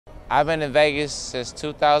I've been in Vegas since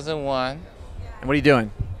 2001, And what are you doing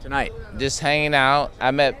tonight? just hanging out.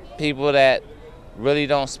 I met people that really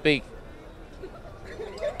don't speak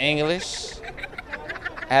English.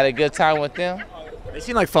 Had a good time with them. They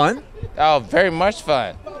seem like fun. Oh, very much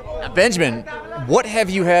fun. Now, Benjamin, what have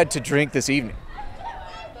you had to drink this evening?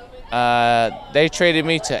 They treated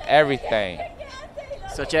me to everything.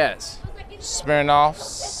 Such as?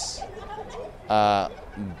 Smirnoffs, Bud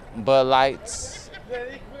Lights,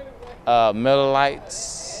 Miller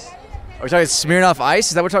Lights. Are we talking Smirnoff Ice?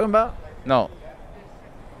 Is that what we're talking about? No.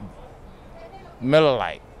 Miller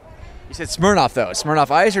Lite. You said Smirnoff, though.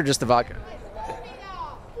 Smirnoff Ice or just the vodka?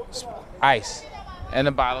 Ice. And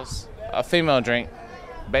the bottles. A female drink,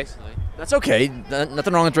 basically. That's okay.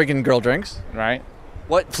 Nothing wrong with drinking girl drinks. Right?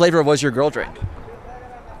 What flavor was your girl drink?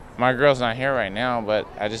 My girl's not here right now, but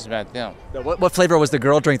I just met them. What flavor was the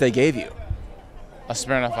girl drink they gave you? A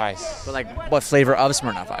Smirnoff Ice. But like, what flavor of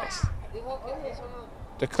Smirnoff Ice?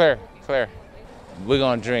 The clear. We're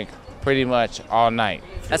gonna drink pretty much all night.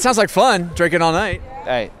 That sounds like fun, drinking all night.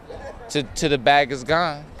 Hey, till the bag is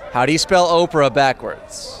gone. How do you spell Oprah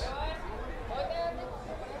backwards?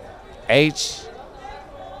 H-R-A.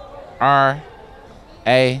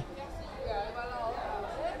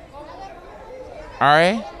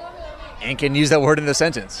 R-A? And can use that word in a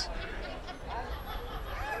sentence.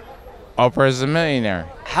 Oprah is a millionaire.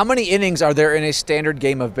 How many innings are there in a standard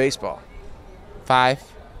game of baseball? 5.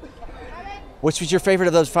 Which was your favorite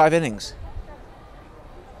of those 5 innings?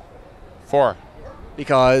 4.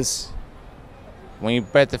 Because When you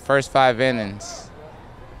bet the first 5 innings,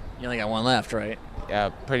 you only got one left, right? yeah,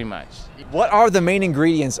 pretty much. What are the main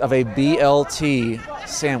ingredients of a BLT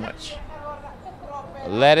sandwich?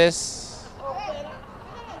 Lettuce.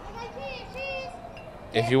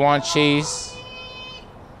 If you want cheese,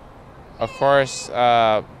 of course,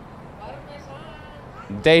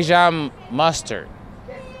 Dijon mustard.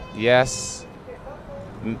 Yes.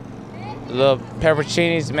 Little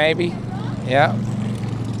pepperoncinis maybe. Yeah.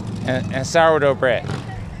 And sourdough bread.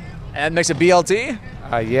 And makes a BLT?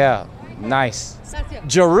 Yeah. Nice.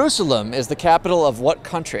 Jerusalem is the capital of what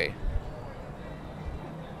country?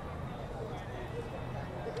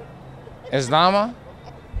 Islama?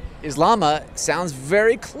 Islama sounds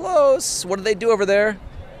very close. What do they do over there?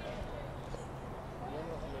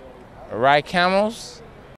 Ride camels?